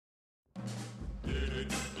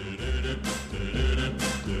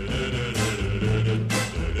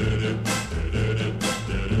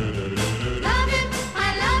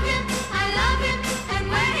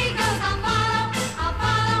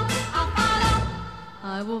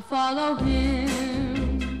will follow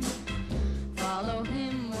him wherever he...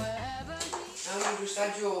 Now you just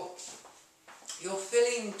add your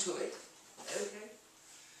filling to it. Okay.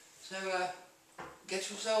 So get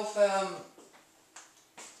yourself a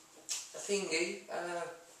thingy.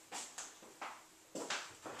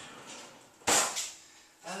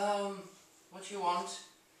 What you want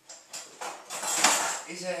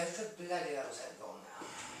is the bloody hell's that gone now?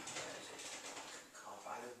 Where is it? Can't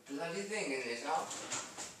find a bloody thing in this now.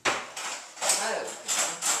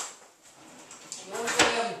 You want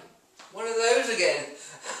one of those again?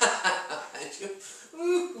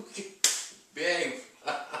 Behave.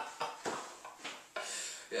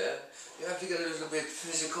 Yeah, you have to get a little bit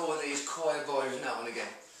physical with these choir boys now and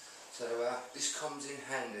again. So this comes in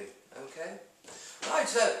handy. Okay. Right.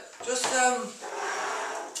 So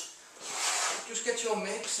just get your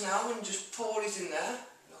mix now and just pour it in there.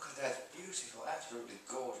 Look at that, beautiful, absolutely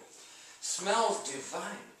gorgeous. Smells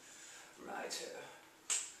divine. Right.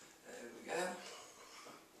 There we go.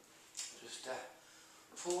 Just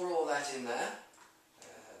pour all that in there.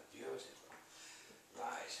 Beautiful.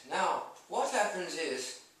 Right. Now, what happens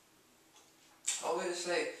is,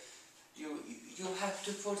 obviously, you have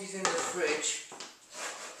to put it in the fridge.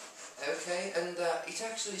 Okay, and it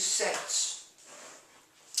actually sets.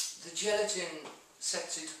 The gelatin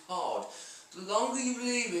sets it hard. The longer you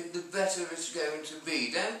leave it, the better it's going to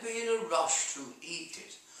be. Don't be in a rush to eat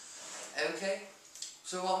it. Okay?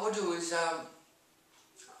 So what we'll do is, I'll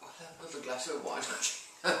have a glass of wine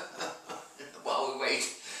while we wait.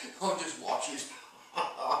 I'll just watch it.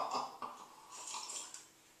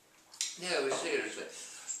 No, seriously.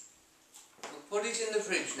 We'll put it in the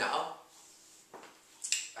fridge now.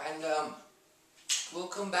 And we'll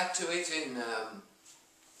come back to it in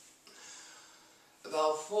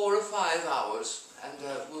about 4 or 5 hours, and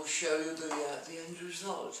we'll show you the end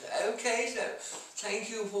result. Okay, so thank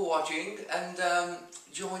you for watching, and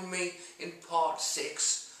join me in part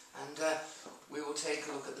 6, and we will take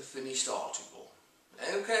a look at the finished article.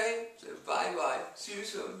 Okay, so bye bye, see you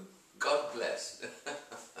soon, God bless.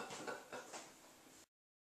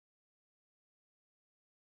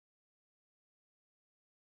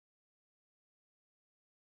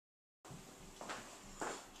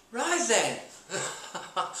 Right then,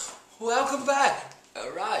 welcome back.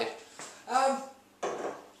 Alright,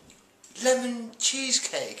 lemon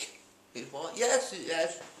cheesecake is what? Yes,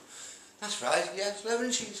 that's right, yes,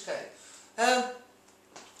 lemon cheesecake.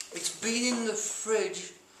 It's been in the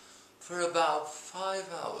fridge for about 5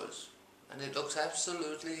 hours and it looks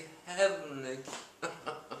absolutely heavenly.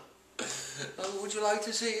 Would you like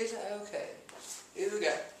to see it? Okay, here we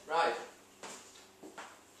go, right.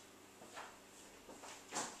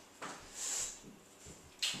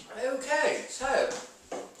 Okay, so,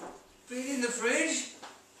 been in the fridge,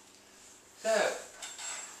 so,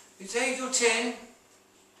 you take your tin,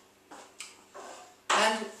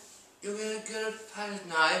 and you're going to get a palette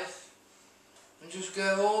knife, and just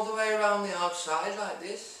go all the way around the outside like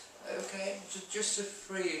this, okay, just to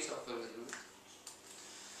free it up a little.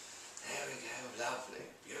 There we go, lovely,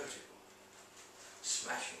 beautiful,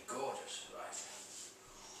 smashing, gorgeous, right,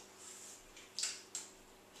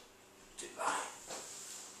 divine.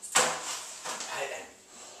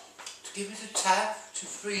 Give it a tap to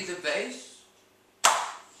free the base.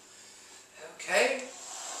 Okay.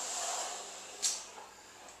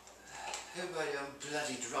 Hope I don't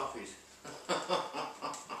bloody drop it.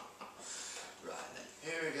 Right then,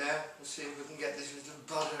 here we go. Let's see if we can get this little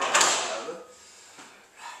butter out over.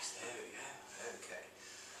 Right, there we go. Okay.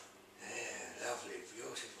 Yeah, lovely,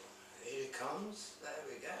 beautiful. Here it comes. There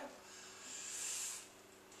we go.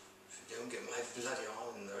 So don't get my bloody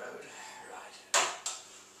arm in the road. Right.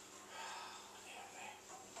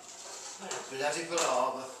 What a bloody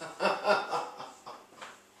palaver.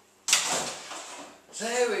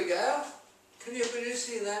 There we go. Can you really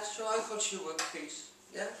see that? Shall I cut you a piece?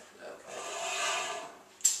 Yeah? Okay.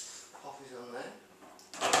 Pop it on there.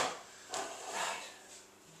 Right.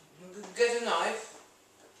 You can get a knife.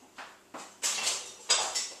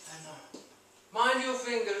 And mind your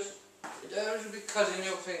fingers. You don't be cutting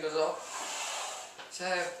your fingers off. So,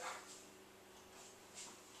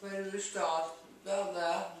 where do we start? About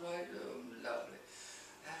there, right, lovely,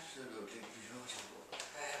 absolutely beautiful,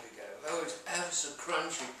 there we go, oh it's ever so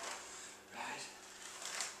crunchy, right,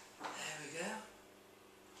 there we go,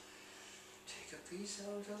 take a piece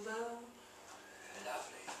out of there,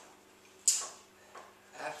 lovely,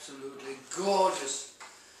 absolutely gorgeous,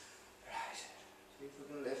 right, see if we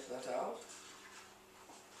can lift that out,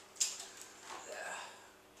 there,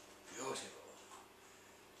 beautiful,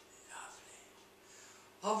 lovely,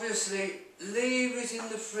 obviously leave it in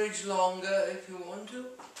the fridge longer if you want to.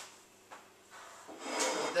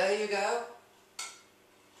 There you go.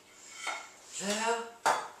 There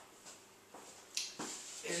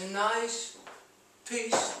is a nice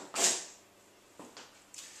piece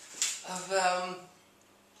of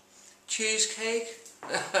cheesecake.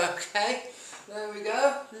 Okay, there we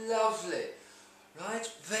go. Lovely. Right,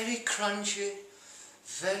 very crunchy.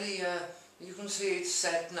 Very, you can see it's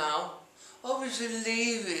set now. Obviously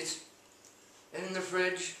leave it in the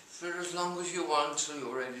fridge for as long as you want till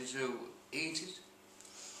you're ready to eat it.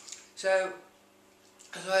 So,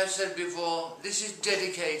 as I said before, this is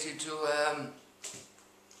dedicated to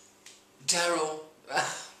Daryl,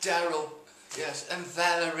 yes, and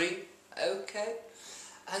Valerie, okay,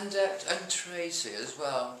 and Tracy as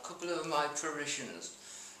well, a couple of my parishioners,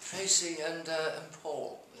 Tracy and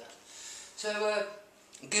Paul. Yeah. So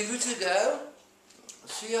give it a go,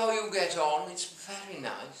 see how you get on. It's very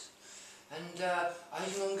nice, and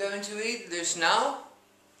I'm going to eat this now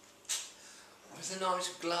with a nice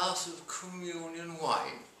glass of communion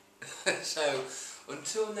wine. So,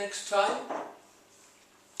 until next time,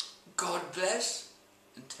 God bless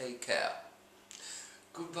and take care.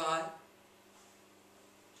 Goodbye.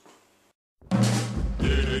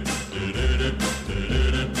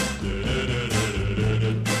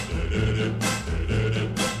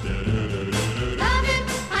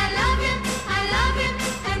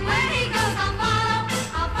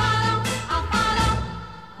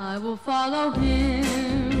 I will follow him.